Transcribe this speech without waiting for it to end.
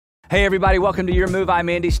Hey everybody, welcome to Your Move. I'm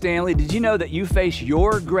Andy Stanley. Did you know that you face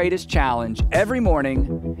your greatest challenge every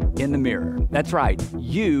morning in the mirror? That's right,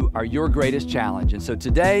 you are your greatest challenge. And so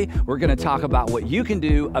today we're gonna talk about what you can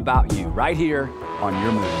do about you right here on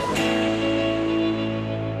Your Move.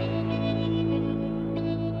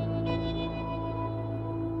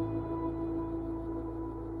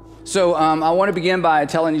 So I want to begin by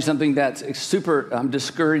telling you something that's super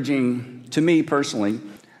discouraging to me personally,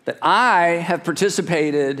 that I have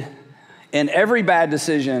participated in every bad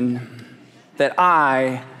decision that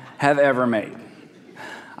I have ever made.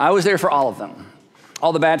 I was there for all of them.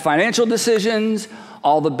 All the bad financial decisions,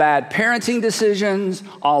 all the bad parenting decisions,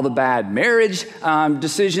 all the bad marriage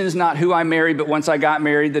decisions, not who I married, but once I got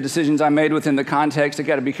married, the decisions I made within the context, I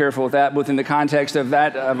gotta be careful with that, within the context of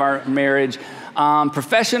our marriage.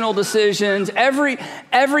 Professional decisions, every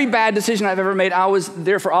bad decision I've ever made, I was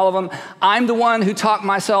there for all of them. I'm the one who talked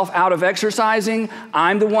myself out of exercising.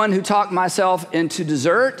 I'm the one who talked myself into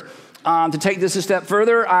dessert. To take this a step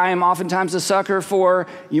further, I am oftentimes a sucker for,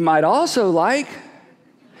 you might also like,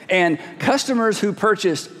 and customers who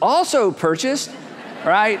purchased also purchased,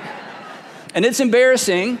 right? And it's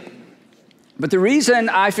embarrassing. But the reason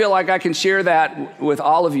I feel like I can share that with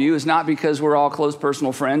all of you is not because we're all close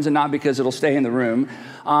personal friends and not because it'll stay in the room.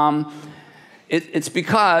 It's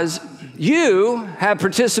because you have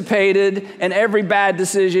participated in every bad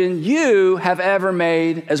decision you have ever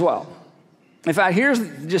made as well. In fact, here's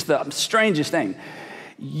just the strangest thing.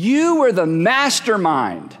 You were the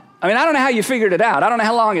mastermind. I mean, I don't know how you figured it out. I don't know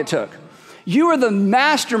how long it took. You were the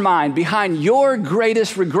mastermind behind your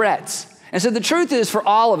greatest regrets. And so the truth is for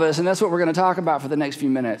all of us, and that's what we're going to talk about for the next few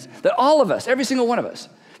minutes, that all of us, every single one of us,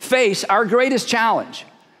 face our greatest challenge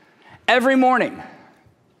every morning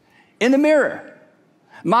in the mirror.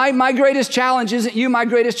 My greatest challenge isn't you. My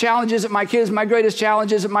greatest challenge isn't my kids. My greatest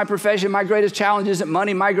challenge isn't my profession. My greatest challenge isn't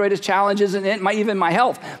money. My greatest challenge isn't even my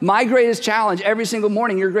health. My greatest challenge every single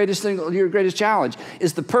morning, your greatest challenge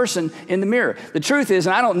is the person in the mirror. The truth is,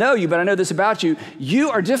 and I don't know you, but I know this about you,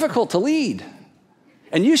 you are difficult to lead.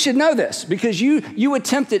 And you should know this because you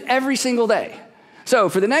attempt it every single day. So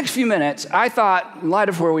for the next few minutes, I thought, in light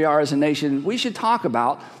of where we are as a nation, we should talk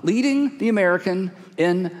about leading the American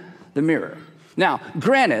in the mirror. Now,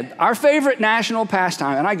 granted, our favorite national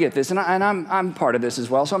pastime, and I get this, and I'm part of this as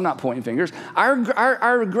well, so I'm not pointing fingers. Our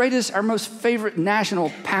most favorite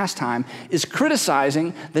national pastime is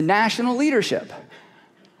criticizing the national leadership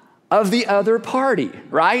of the other party,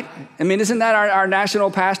 right? I mean, isn't that our national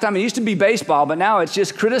pastime? It used to be baseball, but now it's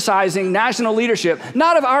just criticizing national leadership,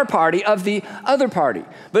 not of our party, of the other party.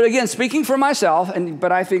 But again, speaking for myself,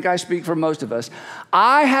 but I think I speak for most of us,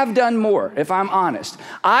 I have done more, if I'm honest.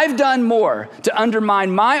 I've done more to undermine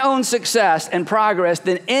my own success and progress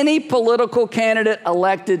than any political candidate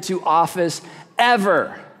elected to office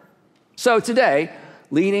ever. So today,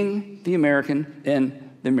 leading the American in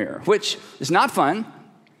the mirror, which is not fun,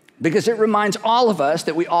 because it reminds all of us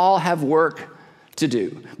that we all have work to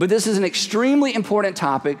do. But this is an extremely important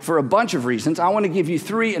topic for a bunch of reasons. I want to give you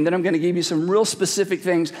three, and then I'm going to give you some real specific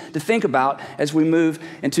things to think about as we move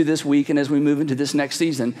into this week and as we move into this next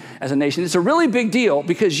season as a nation. It's a really big deal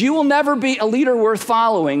because you will never be a leader worth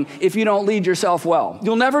following if you don't lead yourself well.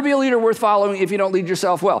 You'll never be a leader worth following if you don't lead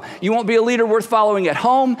yourself well. You won't be a leader worth following at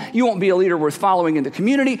home. You won't be a leader worth following in the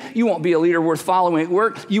community. You won't be a leader worth following at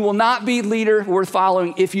work. You will not be a leader worth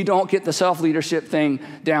following if you don't get the self-leadership thing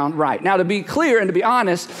down right. Now, to be clear and to be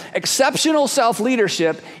honest, exceptional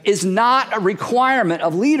self-leadership is not a requirement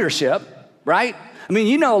of leadership, right? I mean,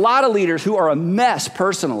 you know a lot of leaders who are a mess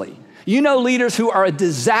personally. You know leaders who are a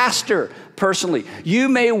disaster personally. You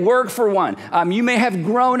may work for one. You may have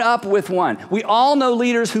grown up with one. We all know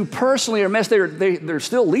leaders who personally are a mess. They're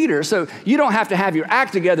still leaders, so you don't have to have your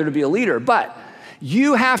act together to be a leader, but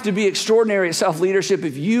you have to be extraordinary at self-leadership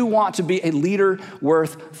if you want to be a leader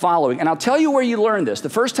worth following. And I'll tell you where you learned this. The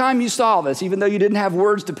first time you saw this, even though you didn't have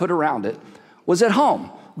words to put around it, was at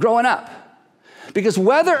home, growing up. Because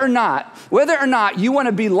whether or not you want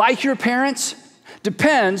to be like your parents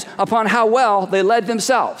depends upon how well they led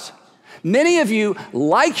themselves. Many of you,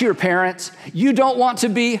 like your parents, you don't want to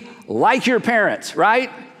be like your parents,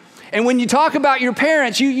 right? And when you talk about your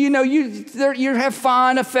parents, you have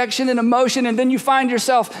fun, affection, and emotion, and then you find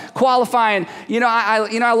yourself qualifying.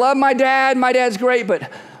 I love my dad. My dad's great, but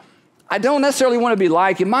I don't necessarily want to be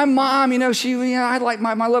like him. My mom, I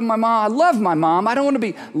love my mom. I love my mom. I don't want to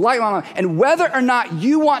be like my mom. And whether or not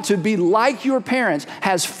you want to be like your parents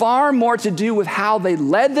has far more to do with how they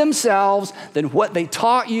led themselves than what they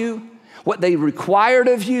taught you, what they required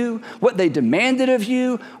of you, what they demanded of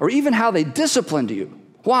you, or even how they disciplined you.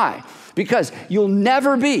 Why? Because I'll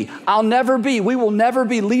never be, we will never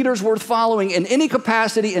be leaders worth following in any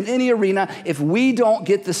capacity, in any arena, if we don't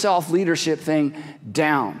get the self-leadership thing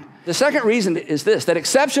down. The second reason is this, that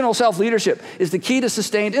exceptional self-leadership is the key to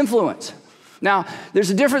sustained influence. Now,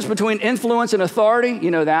 there's a difference between influence and authority,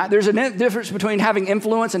 you know that. There's a difference between having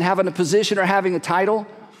influence and having a position or having a title.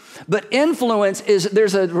 But influence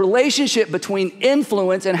there's a relationship between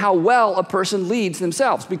influence and how well a person leads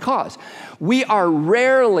themselves, because we are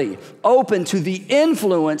rarely open to the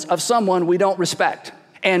influence of someone we don't respect.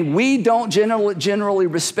 And we don't generally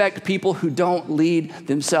respect people who don't lead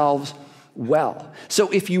themselves well.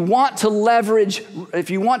 So if you want to leverage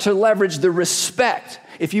the respect,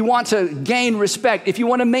 if you want to gain respect, if you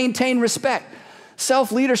want to maintain respect,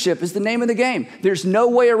 self-leadership is the name of the game. There's no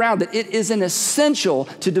way around it. It is an essential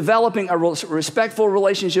to developing a respectful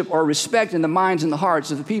relationship or respect in the minds and the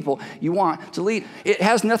hearts of the people you want to lead. It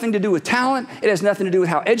has nothing to do with talent. It has nothing to do with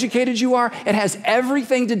how educated you are. It has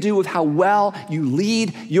everything to do with how well you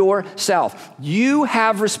lead yourself. You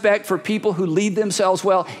have respect for people who lead themselves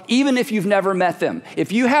well, even if you've never met them.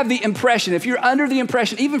 If you have the impression, if you're under the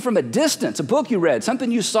impression, even from a distance, a book you read,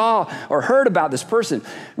 something you saw or heard about this person,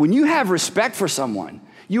 when you have respect for someone,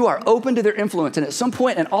 you are open to their influence. And at some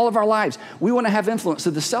point in all of our lives, we want to have influence. So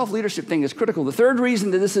the self-leadership thing is critical. The third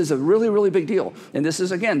reason that this is a really, really big deal, and this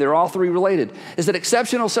is, again, they're all three related, is that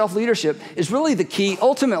exceptional self-leadership is really the key,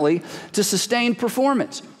 ultimately, to sustained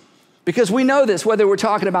performance. Because we know this, whether we're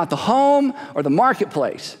talking about the home or the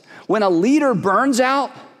marketplace. When a leader burns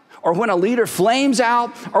out, or when a leader flames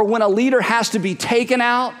out, or when a leader has to be taken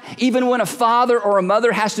out, even when a father or a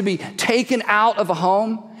mother has to be taken out of a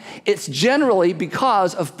home, it's generally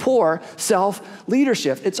because of poor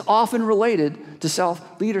self-leadership. It's often related to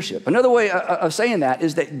self-leadership. Another way of saying that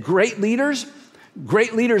is that great leaders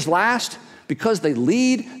last because they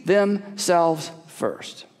lead themselves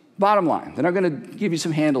first. Bottom line, and I'm going to give you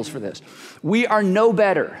some handles for this. We are no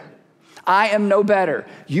better. I am no better.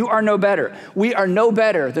 You are no better. We are no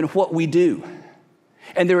better than what we do.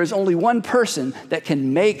 And there is only one person that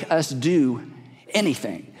can make us do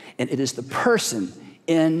anything, and it is the person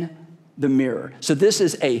in the mirror. So this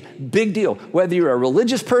is a big deal. Whether you're a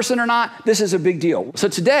religious person or not, this is a big deal. So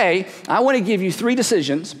today, I want to give you 3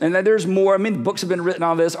 decisions, and there's more. I mean, books have been written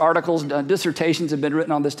on this, articles, dissertations have been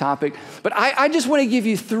written on this topic, but I just want to give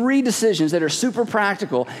you 3 decisions that are super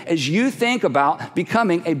practical as you think about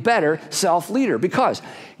becoming a better self-leader, because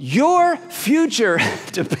your future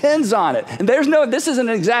depends on it. And this isn't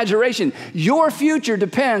an exaggeration. Your future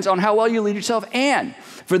depends on how well you lead yourself. And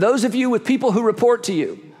for those of you with people who report to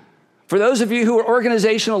you, for those of you who are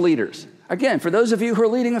organizational leaders, again, for those of you who are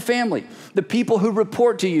leading a family, the people who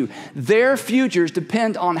report to you, their futures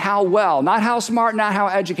depend on how well, not how smart, not how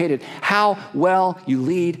educated, how well you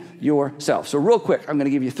lead yourself. So real quick, I'm going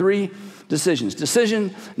to give you 3 decisions.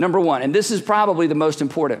 Decision number 1, and this is probably the most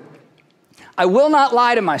important. I will not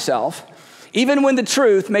lie to myself, even when the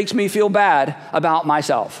truth makes me feel bad about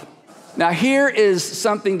myself. Now, here is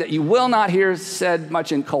something that you will not hear said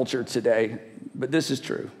much in culture today, but this is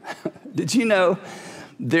true. Did you know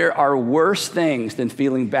there are worse things than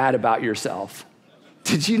feeling bad about yourself?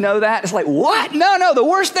 Did you know that? It's like, what? No, the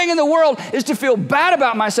worst thing in the world is to feel bad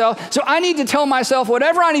about myself, so I need to tell myself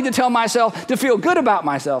whatever I need to tell myself to feel good about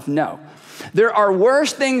myself. No. There are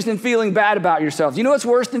worse things than feeling bad about yourself. You know what's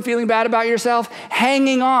worse than feeling bad about yourself?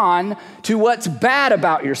 Hanging on to what's bad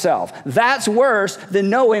about yourself. That's worse than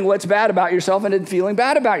knowing what's bad about yourself and then feeling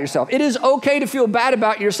bad about yourself. It is okay to feel bad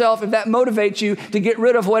about yourself if that motivates you to get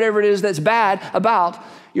rid of whatever it is that's bad about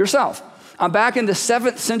yourself. Back in the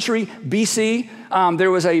 7th century BC, there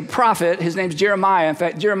was a prophet. His name's Jeremiah. In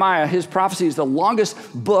fact, Jeremiah, his prophecy is the longest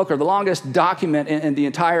book or the longest document in the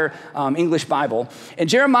entire English Bible. And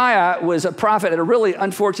Jeremiah was a prophet at a really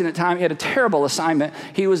unfortunate time. He had a terrible assignment.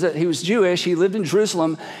 He was Jewish. He lived in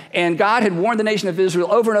Jerusalem. And God had warned the nation of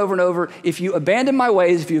Israel over and over and over, if you abandon my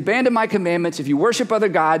ways, if you abandon my commandments, if you worship other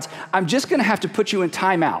gods, I'm just going to have to put you in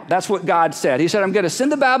timeout. That's what God said. He said, I'm going to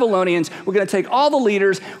send the Babylonians. We're going to take all the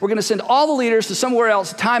leaders. We're going to send all the leaders to somewhere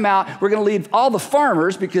else, timeout. We're going to leave all the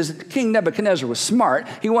farmers, because King Nebuchadnezzar was smart.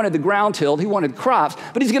 He wanted the ground tilled. He wanted crops.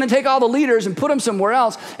 But he's going to take all the leaders and put them somewhere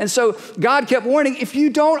else. And so God kept warning, if you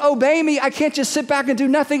don't obey me, I can't just sit back and do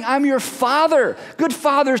nothing. I'm your father. Good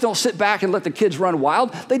fathers don't sit back and let the kids run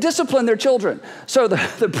wild. They discipline their children. So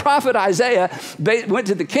the prophet Isaiah went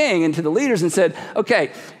to the king and to the leaders and said,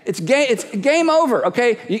 okay, it's game over,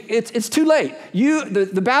 okay? It's too late.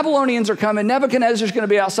 The Babylonians are coming. Nebuchadnezzar's going to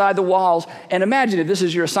be outside the walls. calls, and imagine if this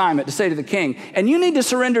is your assignment to say to the king, and you need to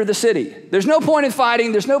surrender the city. There's no point in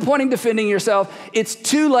fighting. There's no point in defending yourself. It's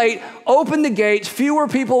too late. Open the gates. Fewer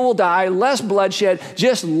people will die, less bloodshed.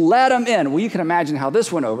 Just let them in. Well, you can imagine how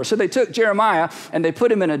this went over. So they took Jeremiah and they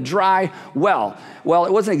put him in a dry well. Well,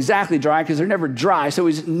 it wasn't exactly dry because they're never dry. So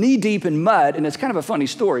he's knee deep in mud, and it's kind of a funny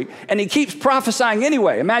story. And he keeps prophesying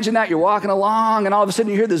anyway. Imagine that. You're walking along, and all of a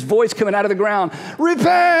sudden you hear this voice coming out of the ground,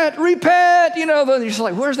 repent, repent. You know, you're just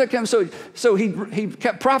like, where's that coming? So he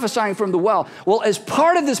kept prophesying from the well. Well, as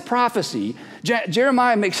part of this prophecy,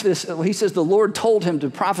 Jeremiah makes this, he says the Lord told him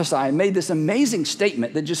to prophesy and made this amazing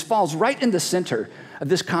statement that just falls right in the center of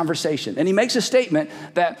this conversation. And he makes a statement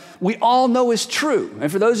that we all know is true.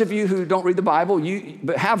 And for those of you who don't read the Bible,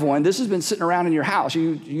 but have one, this has been sitting around in your house.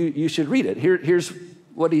 You should read it. Here's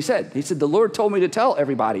what he said. He said, the Lord told me to tell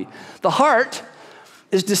everybody, the heart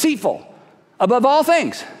is deceitful above all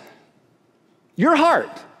things. Your heart,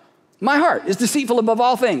 my heart, is deceitful above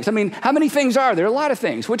all things. I mean, how many things are there? A lot of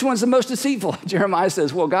things. Which one's the most deceitful? Jeremiah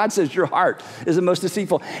says, well, God says your heart is the most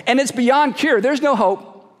deceitful. And it's beyond cure. There's no hope.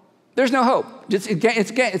 There's no hope.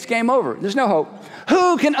 It's game over. There's no hope.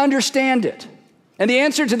 Who can understand it? And the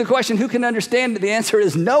answer to the question, who can understand it? The answer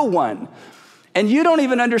is no one. And you don't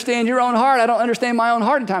even understand your own heart. I don't understand my own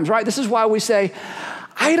heart at times, right? This is why we say,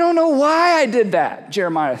 I don't know why I did that.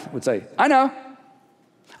 Jeremiah would say, I know.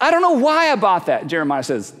 I don't know why I bought that. Jeremiah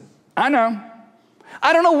says, I know.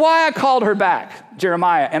 I don't know why I called her back.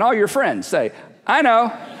 Jeremiah and all your friends say, I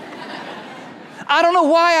know. I don't know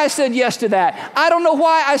why I said yes to that. I don't know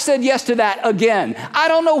why I said yes to that again. I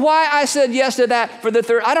don't know why I said yes to that for the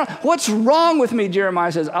third. What's wrong with me?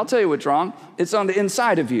 Jeremiah says, I'll tell you what's wrong. It's on the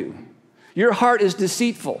inside of you. Your heart is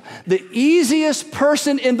deceitful. The easiest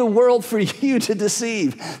person in the world for you to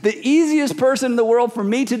deceive, the easiest person in the world for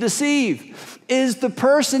me to deceive is the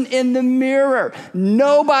person in the mirror.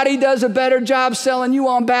 Nobody does a better job selling you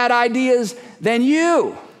on bad ideas than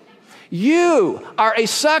you. You are a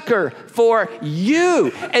sucker for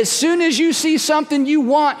you. As soon as you see something you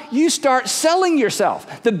want, you start selling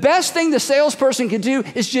yourself. The best thing the salesperson can do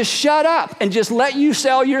is just shut up and just let you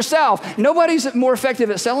sell yourself. Nobody's more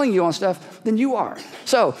effective at selling you on stuff than you are.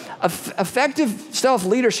 So effective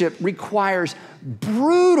self-leadership requires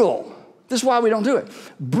brutal, this is why we don't do it,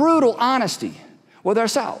 brutal honesty with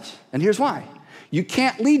ourselves. And here's why. You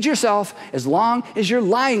can't lead yourself as long as you're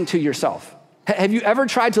lying to yourself. Have you ever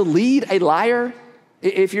tried to lead a liar?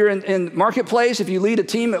 If you're in marketplace, if you lead a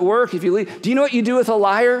team at work, do you know what you do with a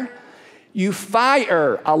liar? You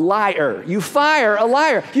fire a liar. You fire a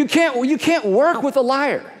liar. You can't work with a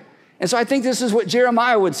liar. And so I think this is what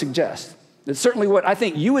Jeremiah would suggest. It's certainly what I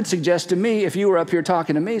think you would suggest to me if you were up here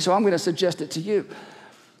talking to me, so I'm going to suggest it to you.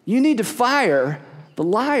 You need to fire the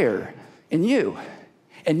liar in you.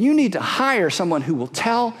 And you need to hire someone who will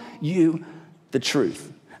tell you the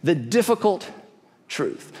truth. The difficult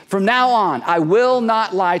truth. From now on, I will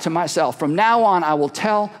not lie to myself. From now on, I will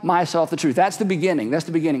tell myself the truth. That's the beginning. That's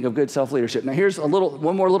the beginning of good self-leadership. Now, here's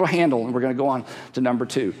one more little handle, and we're going to go on to number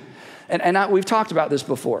 2. We've talked about this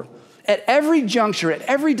before. At every juncture, at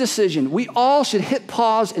every decision, we all should hit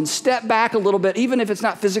pause and step back a little bit, even if it's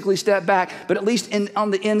not physically step back, but at least on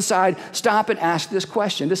the inside, stop and ask this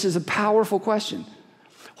question. This is a powerful question.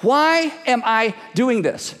 Why am I doing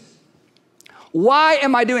this? Why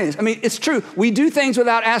am I doing this? I mean, it's true. We do things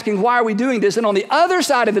without asking, why are we doing this? And on the other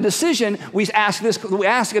side of the decision, we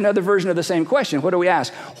ask another version of the same question. What do we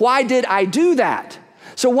ask? Why did I do that?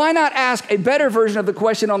 So why not ask a better version of the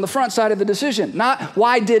question on the front side of the decision? Not,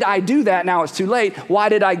 why did I do that? Now it's too late. Why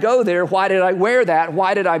did I go there? Why did I wear that?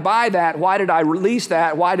 Why did I buy that? Why did I release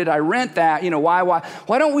that? Why did I rent that?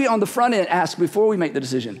 Why don't we on the front end ask before we make the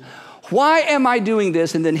decision? Why am I doing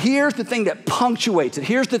this? And then here's the thing that punctuates it.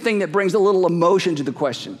 Here's the thing that brings a little emotion to the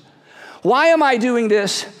question. Why am I doing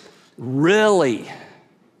this? Really?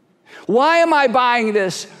 Why am I buying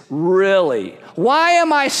this? Really? Why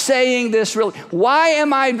am I saying this? Really?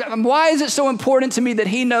 Why is it so important to me that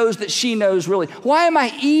he knows that she knows? Really? Why am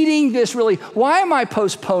I eating this? Really? Why am I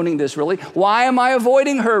postponing this? Really? Why am I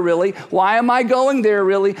avoiding her? Really? Why am I going there?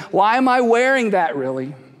 Really? Why am I wearing that?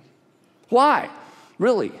 Really? Why?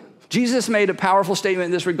 Really? Jesus made a powerful statement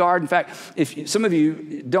in this regard. In fact, if some of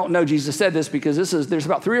you don't know Jesus said this, because there's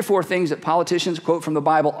about 3 or 4 things that politicians quote from the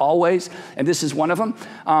Bible always, and this is one of them.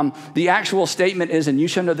 The actual statement is, and you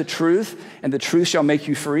shall know the truth, and the truth shall make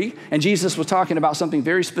you free. And Jesus was talking about something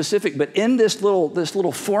very specific, but in this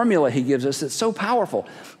little formula he gives us that's so powerful,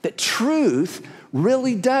 that truth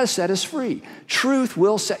really does set us free. Truth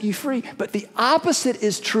will set you free, but the opposite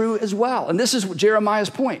is true as well. And this is Jeremiah's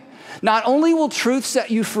point. Not only will truth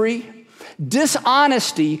set you free,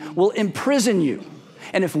 dishonesty will imprison you.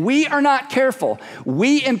 And if we are not careful,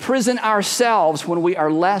 we imprison ourselves when we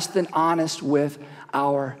are less than honest with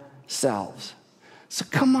ourselves. So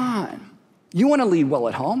come on. You want to lead well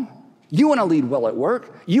at home. You want to lead well at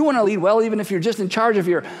work. You want to lead well even if you're just in charge of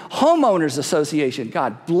your homeowners association.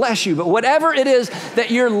 God bless you. But whatever it is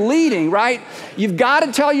that you're leading, right? You've got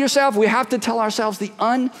to tell yourself, we have to tell ourselves the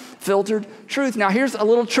unfiltered truth. Now here's a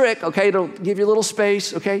little trick, okay? It'll give you a little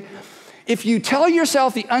space, okay? If you tell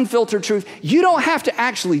yourself the unfiltered truth, you don't have to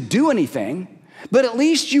actually do anything, but at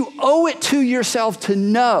least you owe it to yourself to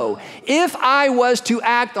know, if I was to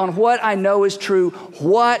act on what I know is true,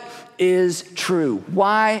 what is true?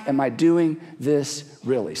 Why am I doing this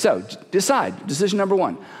really? So decide, decision number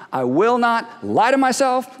one, I will not lie to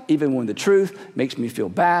myself even when the truth makes me feel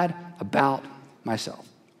bad about myself.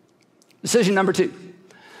 Decision number two,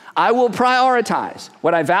 I will prioritize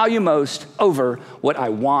what I value most over what I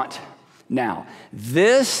want now.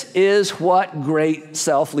 This is what great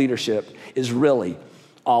self-leadership is really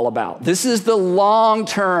all about. This is the long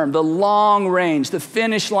term, the long range, the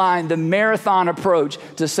finish line, the marathon approach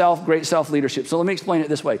to great self-leadership. So let me explain it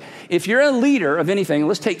this way. If you're a leader of anything,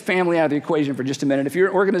 let's take family out of the equation for just a minute. If you're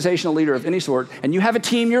an organizational leader of any sort and you have a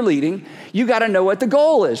team you're leading, you got to know what the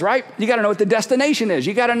goal is, right? You got to know what the destination is.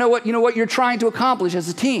 You got to know what you're trying to accomplish as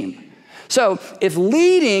a team. So if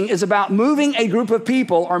leading is about moving a group of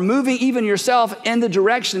people or moving even yourself in the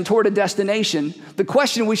direction toward a destination, the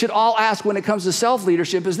question we should all ask when it comes to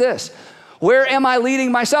self-leadership is this: where am I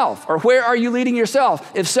leading myself? Or where are you leading yourself?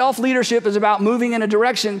 If self-leadership is about moving in a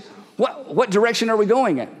direction, what direction are we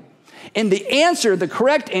going in? And the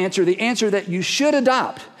correct answer, the answer that you should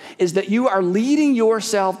adopt is that you are leading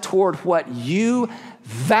yourself toward what you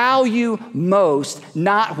value most,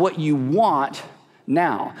 not what you want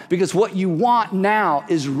now, because what you want now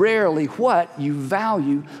is rarely what you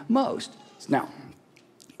value most. Now,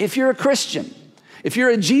 if you're a Christian, if you're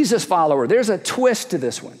a Jesus follower, there's a twist to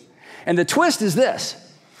this one. And the twist is this: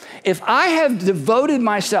 if I have devoted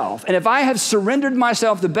myself and if I have surrendered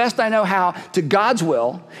myself the best I know how to God's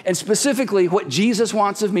will, and specifically what Jesus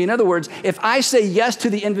wants of me, in other words, if I say yes to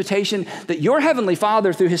the invitation that your Heavenly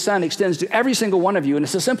Father through His Son extends to every single one of you, and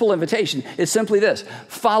it's a simple invitation, it's simply this: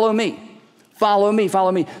 follow me. Follow me,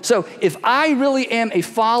 follow me. So if I really am a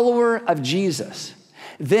follower of Jesus,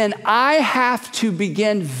 then I have to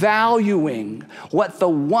begin valuing what the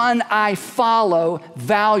one I follow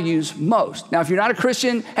values most. Now, if you're not a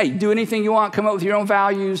Christian, hey, do anything you want, come up with your own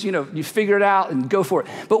values, you figure it out and go for it.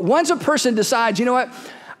 But once a person decides, you know what,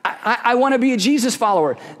 I want to be a Jesus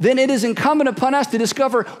follower, then it is incumbent upon us to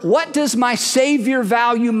discover, what does my Savior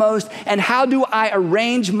value most, and how do I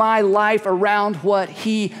arrange my life around what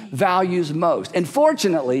He values most? And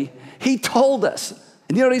fortunately, He told us.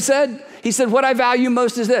 And you know what He said? He said, what I value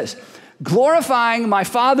most is this: glorifying my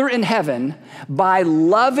Father in heaven by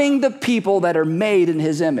loving the people that are made in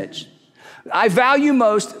His image. I value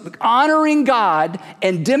most honoring God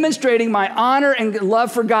and demonstrating my honor and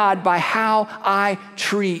love for God by how I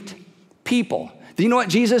treat people. Do you know what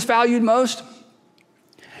Jesus valued most?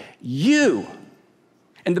 You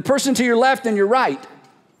and the person to your left and your right,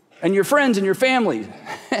 and your friends and your family,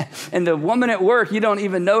 and the woman at work, you don't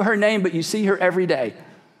even know her name, but you see her every day,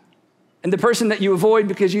 and the person that you avoid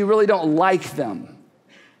because you really don't like them.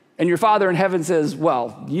 And your Father in heaven says,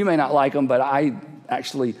 well, you may not like them, but I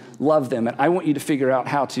actually love them, and I want you to figure out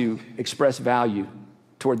how to express value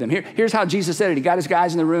toward them. Here's how Jesus said it. He got his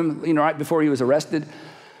guys in the room, right before he was arrested.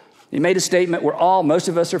 He made a statement most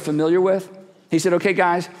of us are familiar with. He said, okay,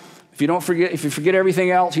 guys, if you forget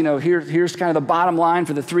everything else, here's kind of the bottom line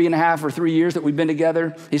for the 3.5 or 3 years that we've been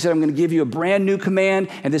together. He said, I'm going to give you a brand new command,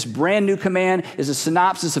 and this brand new command is a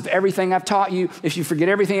synopsis of everything I've taught you. If you forget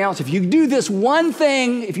everything else, if you do this one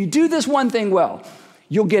thing well,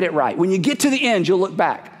 you'll get it right. When you get to the end, you'll look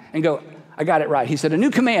back and go, I got it right. He said, a new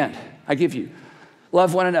command I give you: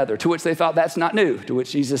 love one another. To which they thought, that's not new. To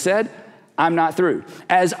which Jesus said, I'm not through.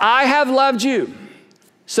 As I have loved you,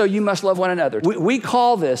 so you must love one another. We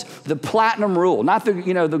call this the platinum rule, not the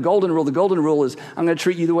golden rule. The golden rule is, I'm going to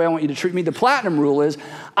treat you the way I want you to treat me. The platinum rule is,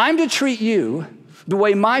 I'm to treat you the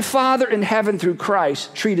way my Father in heaven through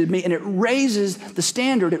Christ treated me. And it raises the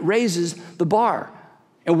standard. It raises the bar.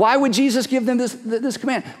 And why would Jesus give them this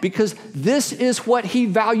command? Because this is what He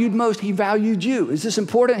valued most. He valued you. Is this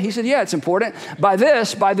important? He said, yeah, it's important. By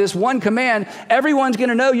this one command, everyone's going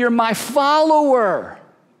to know you're my follower.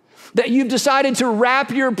 That you've decided to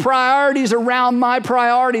wrap your priorities around my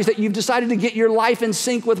priorities. That you've decided to get your life in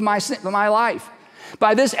sync with my life.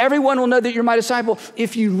 By this, everyone will know that you're my disciple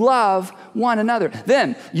if you love one another.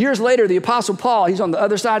 Then, years later, the Apostle Paul, he's on the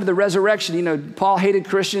other side of the resurrection. You know, Paul hated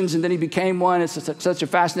Christians and then he became one. It's such a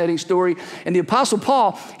fascinating story. And the Apostle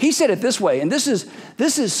Paul, he said it this way, and this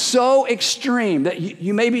is so extreme that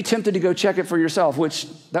you may be tempted to go check it for yourself, which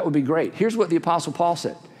that would be great. Here's what the Apostle Paul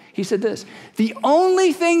said. He said this: the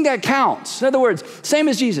only thing that counts, in other words, same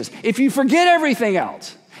as Jesus, if you forget everything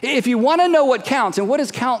else, if you want to know what counts, and what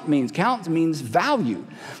does count mean? Count means value.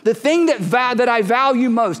 The thing that I value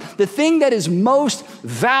most, the thing that is most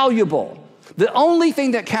valuable, the only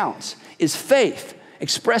thing that counts is faith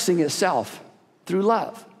expressing itself through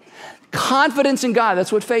love. Confidence in God,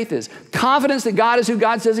 that's what faith is. Confidence that God is who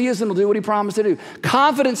God says he is and will do what he promised to do.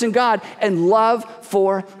 Confidence in God and love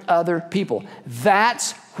for other people.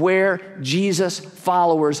 That's where Jesus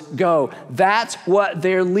followers go. That's what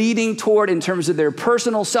they're leading toward in terms of their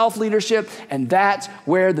personal self-leadership, and that's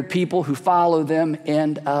where the people who follow them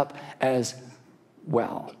end up as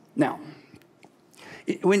well. Now,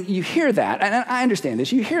 when you hear that, and I understand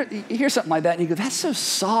this, you hear something like that and you go, that's so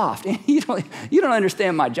soft. You don't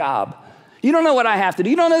understand my job. You don't know what I have to do.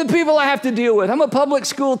 You don't know the people I have to deal with. I'm a public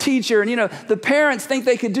school teacher, and the parents think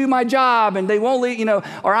they could do my job, and they won't leave,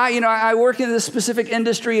 or I work in this specific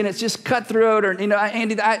industry, and it's just cutthroat, or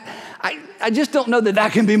Andy, I just don't know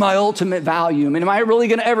that can be my ultimate value. I mean, am I really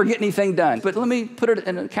going to ever get anything done? But let me put it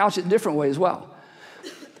and couch it a different way as well.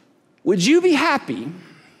 Would you be happy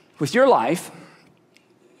with your life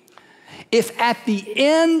if at the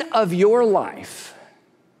end of your life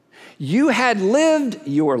you had lived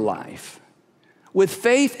your life with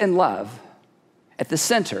faith and love at the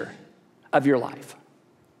center of your life?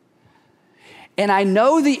 And I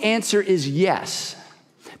know the answer is yes,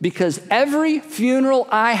 because every funeral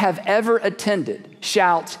I have ever attended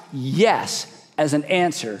shouts yes as an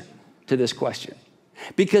answer to this question.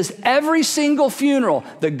 Because every single funeral,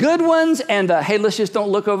 the good ones and the, hey, let's just don't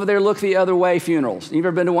look over there, look the other way funerals. You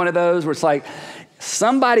ever been to one of those where it's like,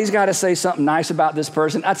 somebody's got to say something nice about this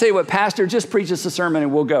person? I tell you what, pastor, just preach us a sermon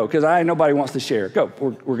and we'll go, because nobody wants to share. Go,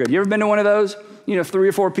 we're good. You ever been to one of those? 3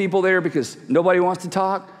 or 4 people there because nobody wants to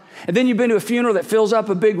talk. And then you've been to a funeral that fills up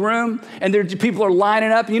a big room and people are lining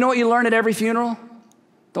up. You know what you learn at every funeral?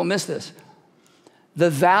 Don't miss this. The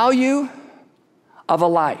value of a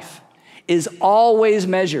life is always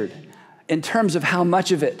measured in terms of how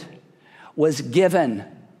much of it was given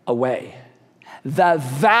away. The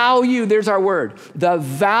value, there's our word, the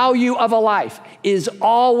value of a life is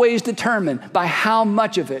always determined by how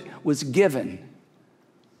much of it was given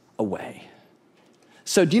away.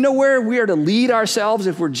 So do you know where we are to lead ourselves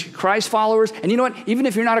if we're Christ followers? And you know what? Even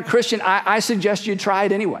if you're not a Christian, I suggest you try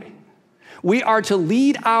it anyway. We are to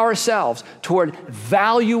lead ourselves toward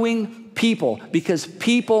valuing people, because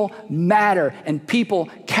people matter and people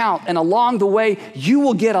count. And along the way, you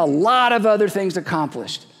will get a lot of other things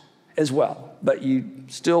accomplished as well, but you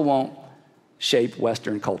still won't shape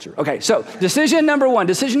Western culture. Okay, so decision number one.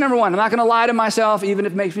 I'm not gonna lie to myself, even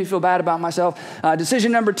if it makes me feel bad about myself.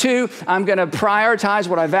 Decision number 2, I'm gonna prioritize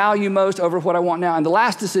what I value most over what I want now. And the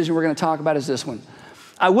last decision we're gonna talk about is this one.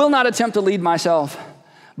 I will not attempt to lead myself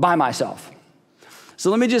by myself. So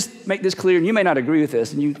let me just make this clear, and you may not agree with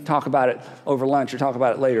this, and you talk about it over lunch or talk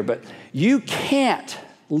about it later, but you can't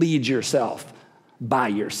lead yourself by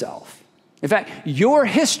yourself. In fact, your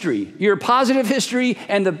history, your positive history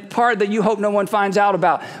and the part that you hope no one finds out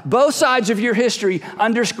about, both sides of your history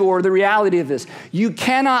underscore the reality of this. You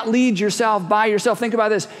cannot lead yourself by yourself. Think about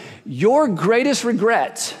this. Your greatest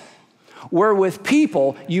regrets were with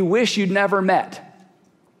people you wish you'd never met.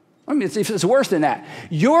 I mean, it's worse than that.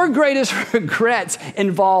 Your greatest regrets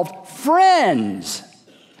involved friends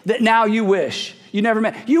that now you wish you never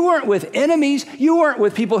met. You weren't with enemies. You weren't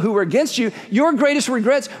with people who were against you. Your greatest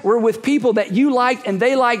regrets were with people that you liked and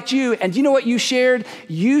they liked you. And do you know what you shared?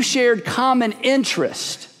 You shared common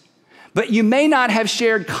interest, but you may not have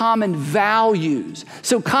shared common values.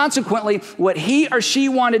 So consequently, what he or she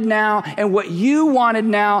wanted now and what you wanted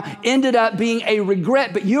now ended up being a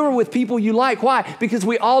regret, but you were with people you like. Why? Because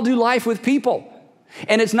we all do life with people.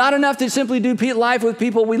 And it's not enough to simply do life with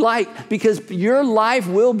people we like, because your life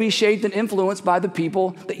will be shaped and influenced by the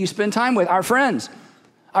people that you spend time with. Our friends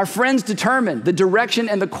determine the direction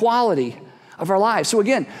and the quality of our lives. So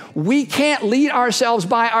again, we can't lead ourselves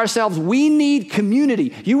by ourselves. We need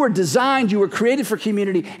community. You were designed, you were created for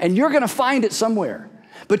community, and you're gonna find it somewhere.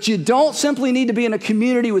 But you don't simply need to be in a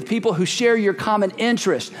community with people who share your common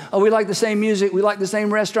interests. Oh, we like the same music, we like the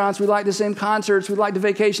same restaurants, we like the same concerts, we like to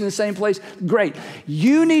vacation in the same place. Great.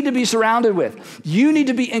 You need to be surrounded with, you need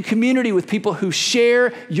to be in community with people who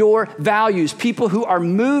share your values, people who are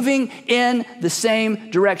moving in the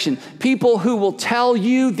same direction, people who will tell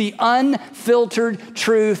you the unfiltered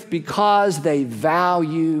truth because they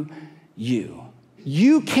value you.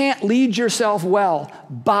 You can't lead yourself well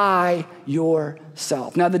by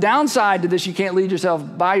yourself. Now, the downside to this, you can't lead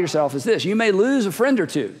yourself by yourself, is this. You may lose a friend or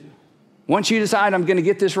two once you decide, I'm going to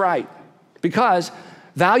get this right. Because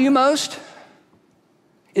value most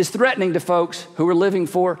is threatening to folks who are living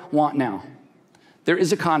for want now. There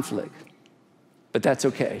is a conflict, but that's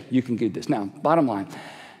okay. You can do this. Now, bottom line,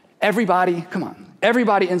 everybody, come on.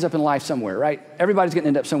 Everybody ends up in life somewhere, right? Everybody's going to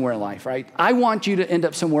end up somewhere in life, right? I want you to end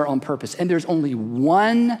up somewhere on purpose. And there's only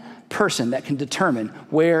one person that can determine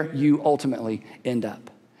where you ultimately end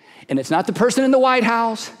up. And it's not the person in the White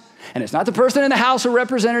House, and it's not the person in the House of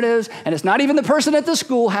Representatives, and it's not even the person at the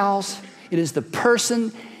schoolhouse. It is the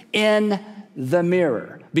person in the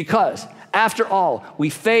mirror. Because after all,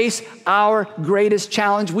 we face our greatest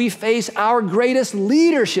challenge. We face our greatest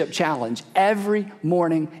leadership challenge every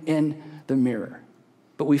morning in the mirror.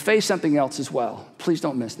 But we face something else as well. Please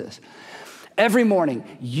don't miss this. Every morning,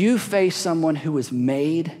 you face someone who is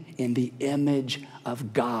made in the image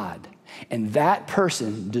of God. And that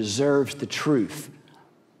person deserves the truth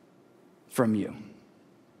from you.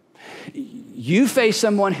 You face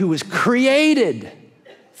someone who was created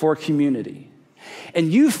for community.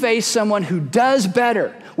 And you face someone who does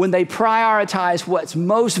better when they prioritize what's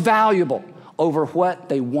most valuable over what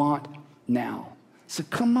they want now. So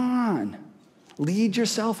come on. Lead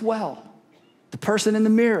yourself well. The person in the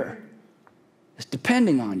mirror is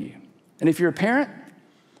depending on you. And if you're a parent,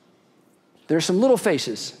 there's some little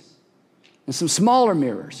faces and some smaller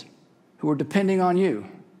mirrors who are depending on you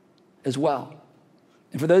as well.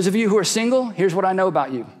 And for those of you who are single, here's what I know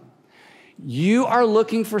about you. You are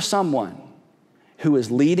looking for someone who is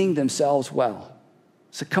leading themselves well.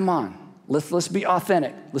 So come on, let's be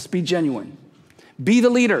authentic. Let's be genuine. Be the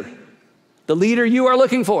leader. The leader you are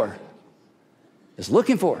looking for is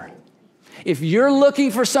looking for. If you're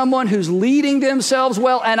looking for someone who's leading themselves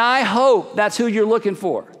well, and I hope that's who you're looking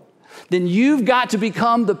for, then you've got to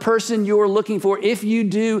become the person you're looking for. If you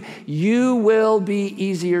do, you will be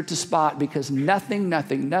easier to spot because nothing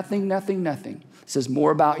says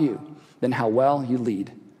more about you than how well you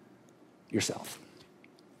lead yourself.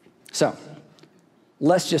 So,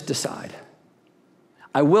 let's just decide.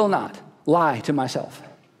 I will not lie to myself,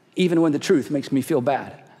 even when the truth makes me feel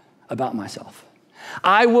bad about myself.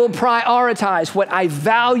 I will prioritize what I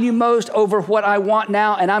value most over what I want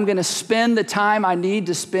now, and I'm going to spend the time I need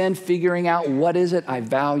to spend figuring out what is it I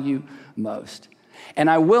value most. And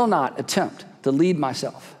I will not attempt to lead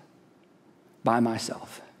myself by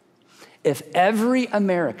myself. If every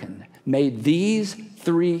American made these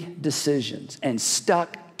 3 decisions and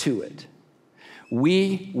stuck to it,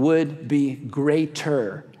 we would be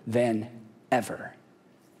greater than ever.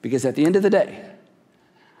 Because at the end of the day,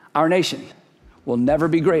 our nation will never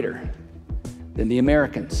be greater than the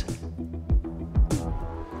Americans